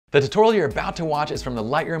The tutorial you're about to watch is from the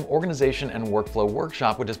Lightroom Organization and Workflow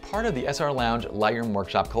Workshop, which is part of the SR Lounge Lightroom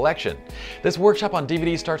Workshop collection. This workshop on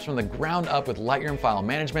DVD starts from the ground up with Lightroom file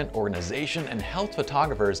management, organization, and helps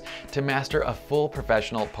photographers to master a full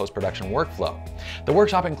professional post-production workflow. The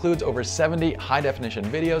workshop includes over 70 high-definition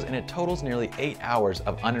videos, and it totals nearly 8 hours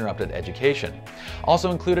of uninterrupted education.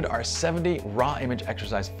 Also included are 70 raw image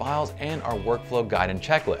exercise files and our workflow guide and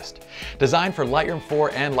checklist. Designed for Lightroom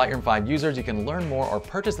 4 and Lightroom 5 users, you can learn more or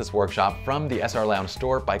purchase this workshop from the SR Lounge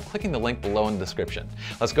store by clicking the link below in the description.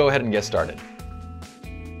 Let's go ahead and get started.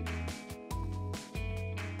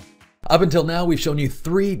 Up until now, we've shown you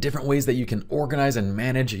 3 different ways that you can organize and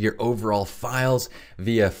manage your overall files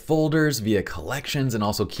via folders, via collections, and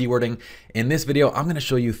also keywording. In this video, I'm going to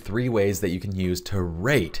show you 3 ways that you can use to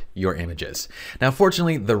rate your images. Now,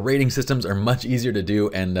 fortunately, the rating systems are much easier to do,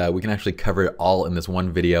 and we can actually cover it all in this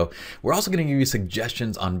one video. We're also going to give you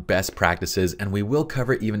suggestions on best practices, and we will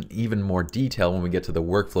cover even more detail when we get to the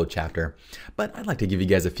workflow chapter. But I'd like to give you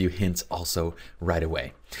guys a few hints also right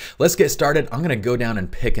away. Let's get started. I'm going to go down and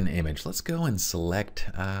pick an image. Let's go and select,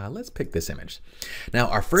 let's pick this image. Now,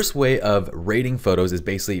 our first way of rating photos is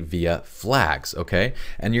basically via flags, okay?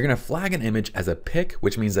 And you're going to flag an image as a pick,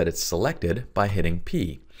 which means that it's selected by hitting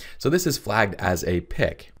P. So this is flagged as a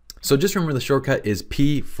pick. So just remember the shortcut is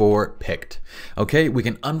P for picked. Okay, we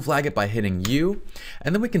can unflag it by hitting U,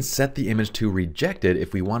 and then we can set the image to rejected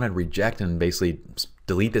if we want to reject and basically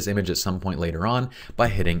delete this image at some point later on by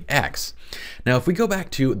hitting X. Now, if we go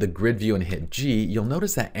back to the grid view and hit G, you'll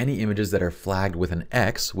notice that any images that are flagged with an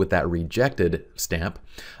X with that rejected stamp,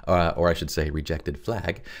 or I should say rejected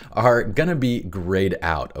flag, are gonna be grayed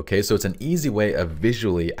out, okay? So it's an easy way of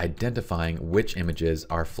visually identifying which images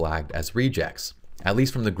are flagged as rejects, at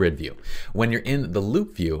least from the grid view. When you're in the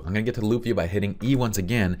loop view, I'm gonna get to the loop view by hitting E once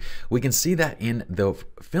again, we can see that in the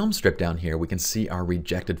film strip down here, we can see our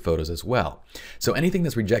rejected photos as well. So anything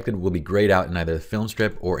that's rejected will be grayed out in either the film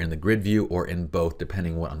strip or in the grid view or in both,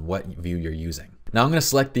 depending on what view you're using. Now I'm gonna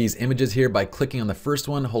select these images here by clicking on the first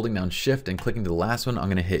one, holding down Shift and clicking to the last one. I'm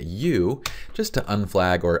gonna hit U just to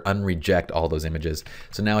unflag or unreject all those images.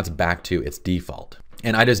 So now it's back to its default.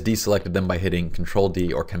 And I just deselected them by hitting Control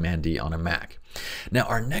D or Command D on a Mac. Now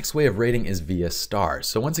our next way of rating is via stars.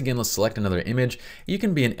 So once again, let's select another image. You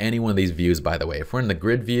can be in any one of these views, by the way. If we're in the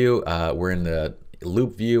grid view, we're in the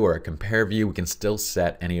loop view or a compare view, we can still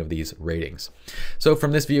set any of these ratings. So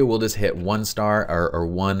from this view, we'll just hit 1 star or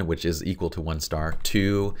 1, which is equal to 1 star,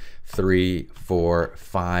 2, 3, 4,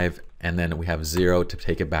 5, and then we have 0 to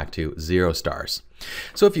take it back to 0 stars.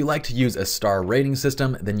 So if you like to use a star rating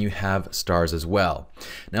system, then you have stars as well.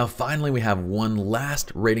 Now finally, we have one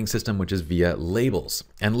last rating system, which is via labels.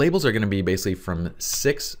 And labels are going to be basically from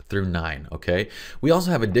 6 through 9, okay? We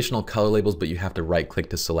also have additional color labels, but you have to right click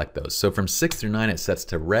to select those. So from 6 through 9, it sets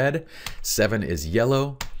to red, 7 is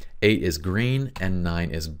yellow, 8 is green, and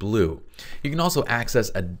 9 is blue. You can also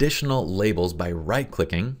access additional labels by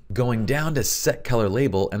right-clicking, going down to Set Color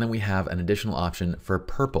Label, and then we have an additional option for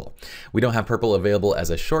purple. We don't have purple available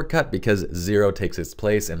as a shortcut because 0 takes its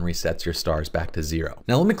place and resets your stars back to 0.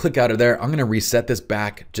 Now let me click out of there. I'm gonna reset this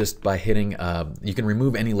back just by hitting, you can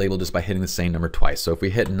remove any label just by hitting the same number twice. So if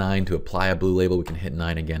we hit 9 to apply a blue label, we can hit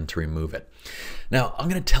 9 again to remove it. Now, I'm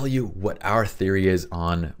going to tell you what our theory is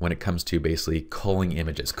on when it comes to basically culling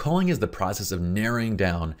images. Culling is the process of narrowing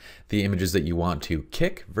down the images that you want to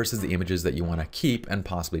kick versus the images that you want to keep and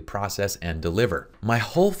possibly process and deliver. My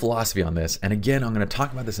whole philosophy on this, and again, I'm going to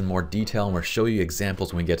talk about this in more detail and we'll show you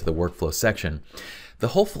examples when we get to the workflow section. The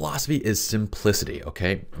whole philosophy is simplicity,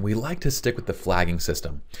 okay? We like to stick with the flagging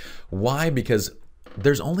system. Why? Because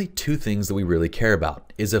there's only 2 things that we really care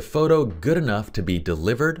about. Is a photo good enough to be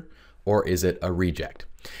delivered, or is it a reject?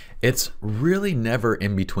 It's really never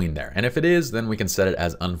in between there. And if it is, then we can set it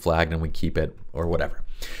as unflagged and we keep it or whatever.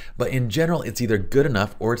 But in general, it's either good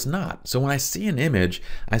enough or it's not. So when I see an image,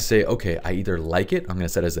 I say, okay, I either like it, I'm gonna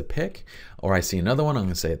set it as a pick, or I see another one, I'm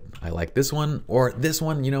gonna say, I like this one, or this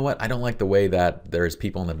one, you know what, I don't like the way that there's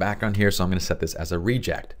people in the background here, so I'm gonna set this as a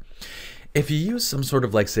reject. If you use some sort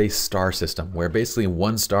of, like, say, star system where basically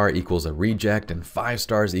 1 star equals a reject and 5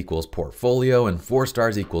 stars equals portfolio and 4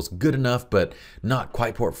 stars equals good enough but not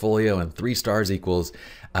quite portfolio and 3 stars equals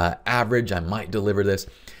average, I might deliver this,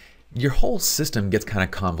 your whole system gets kind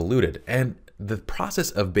of convoluted. And the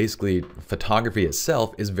process of basically photography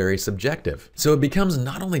itself is very subjective. So it becomes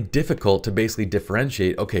not only difficult to basically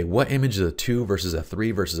differentiate, okay, what image is a 2 versus a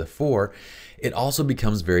 3 versus a 4, it also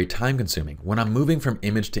becomes very time consuming. When I'm moving from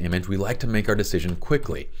image to image, we like to make our decision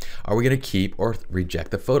quickly. Are we gonna keep or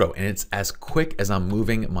reject the photo? And it's as quick as I'm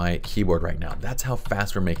moving my keyboard right now. That's how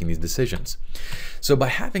fast we're making these decisions. So by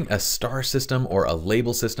having a star system or a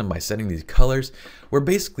label system, by setting these colors, we're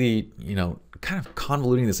basically, kind of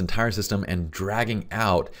convoluting this entire system and dragging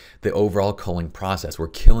out the overall culling process. We're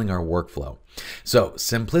killing our workflow. So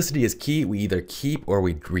simplicity is key. We either keep or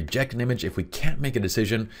we reject an image. If we can't make a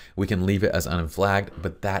decision, we can leave it as unflagged,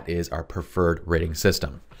 but that is our preferred rating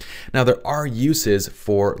system. Now there are uses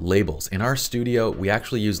for labels. In our studio, we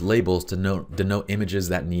actually use labels to denote images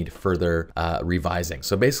that need further revising.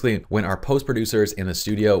 So basically when our post producers in the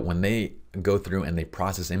studio, when they go through and they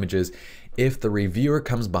process images, if the reviewer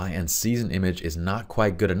comes by and sees an image is not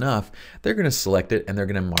quite good enough, they're going to select it and they're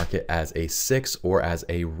going to mark it as a 6 or as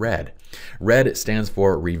a red. Red stands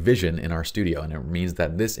for revision in our studio, and it means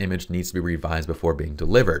that this image needs to be revised before being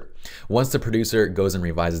delivered. Once the producer goes and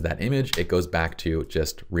revises that image, it goes back to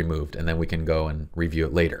just removed, and then we can go and review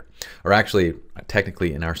it later. Or actually,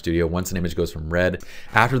 technically in our studio, once an image goes from red,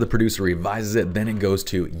 after the producer revises it, then it goes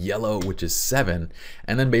to yellow, which is 7.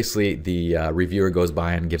 And then basically the reviewer goes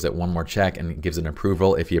by and gives it one more check and gives it an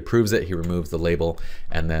approval. If he approves it, he removes the label,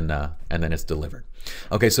 and then it's delivered.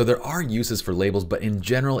 Okay, so there are uses for labels, but in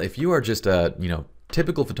general, if you are just a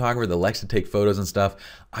typical photographer that likes to take photos and stuff,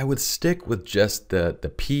 I would stick with just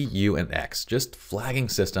the P, U, and X, just flagging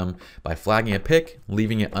system by flagging a pic,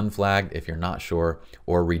 leaving it unflagged if you're not sure,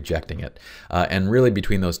 or rejecting it. And really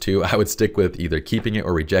between those two, I would stick with either keeping it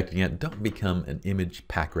or rejecting it. Don't become an image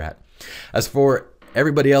pack rat. As for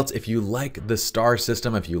everybody else, if you like the star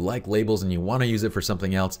system, if you like labels and you want to use it for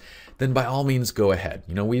something else, then by all means go ahead.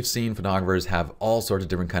 We've seen photographers have all sorts of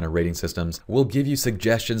different kind of rating systems. We'll give you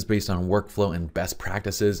suggestions based on workflow and best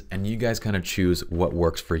practices, and you guys kind of choose what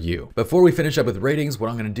works for you. Before we finish up with ratings, what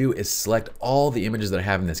I'm going to do is select all the images that I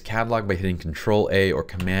have in this catalog by hitting Control A or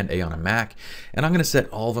Command A on a Mac, and I'm going to set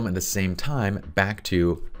all of them at the same time back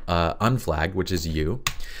to unflagged, which is U.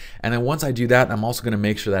 And then once I do that, I'm also going to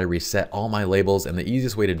make sure that I reset all my labels. And the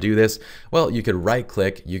easiest way to do this, well, you could right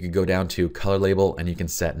click, you could go down to color label and you can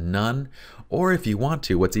set none. Or if you want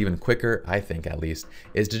to, what's even quicker, I think at least,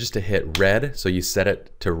 is to hit red. So you set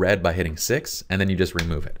it to red by hitting 6 and then you just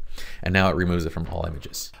remove it. And now it removes it from all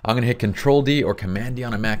images. I'm going to hit Control D or Command D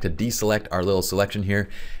on a Mac to deselect our little selection here.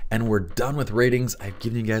 And we're done with ratings. I've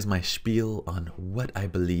given you guys my spiel on what I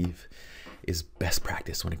believe is best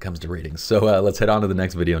practice when it comes to ratings. So let's head on to the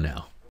next video now.